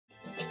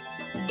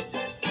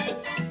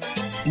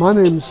My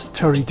name's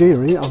Terry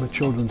Deary, I'm a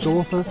children's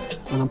author,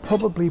 and I'm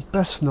probably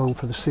best known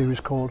for the series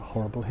called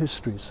Horrible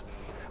Histories.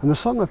 And the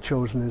song I've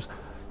chosen is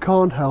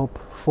Can't Help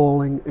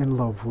Falling in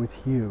Love with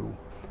You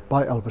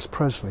by Elvis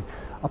Presley.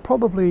 I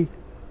probably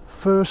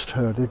first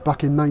heard it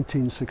back in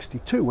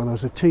 1962 when I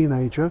was a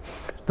teenager.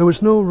 There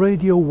was no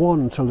Radio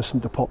 1 to listen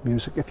to pop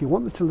music. If you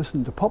wanted to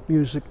listen to pop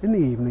music in the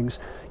evenings,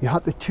 you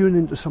had to tune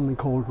into something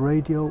called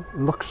Radio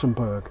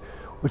Luxembourg.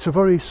 It's a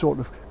very sort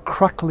of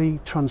crackly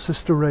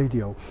transistor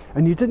radio,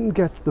 and you didn't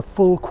get the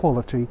full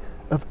quality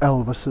of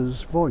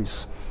Elvis's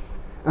voice.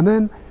 And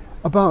then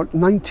about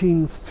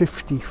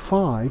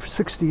 1955,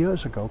 60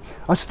 years ago,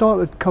 I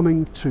started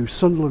coming to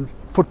Sunderland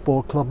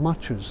Football Club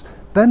matches.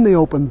 Then they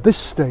opened this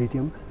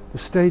stadium, the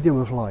Stadium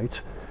of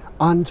Light,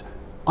 and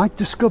I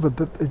discovered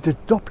that it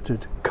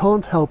adopted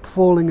Can't Help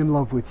Falling in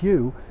Love with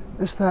You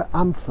as their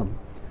anthem.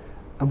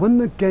 And when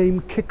the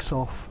game kicks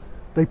off,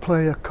 they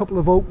play a couple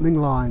of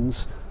opening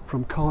lines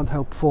from Can't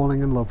Help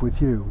Falling in Love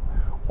with You.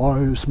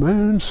 Wise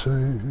men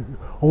say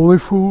only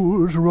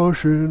fools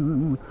rush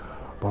in,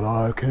 but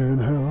I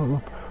can't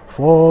help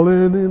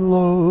falling in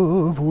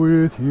love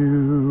with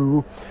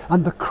you.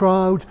 And the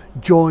crowd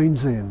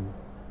joins in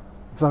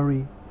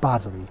very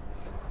badly.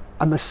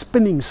 And the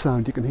spinning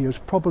sound you can hear is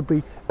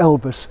probably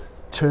Elvis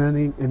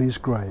turning in his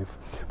grave.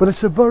 But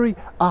it's a very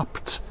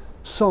apt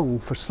song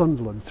for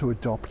Sunderland to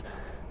adopt,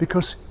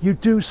 because you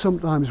do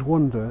sometimes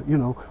wonder, you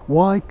know,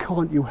 why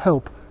can't you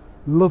help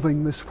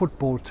loving this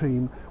football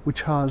team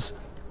which has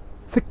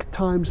thick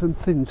times and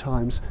thin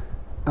times,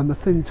 and the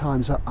thin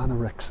times are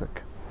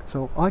anorexic.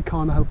 So I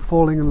can't help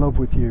falling in love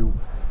with you.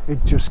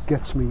 It just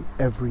gets me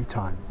every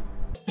time.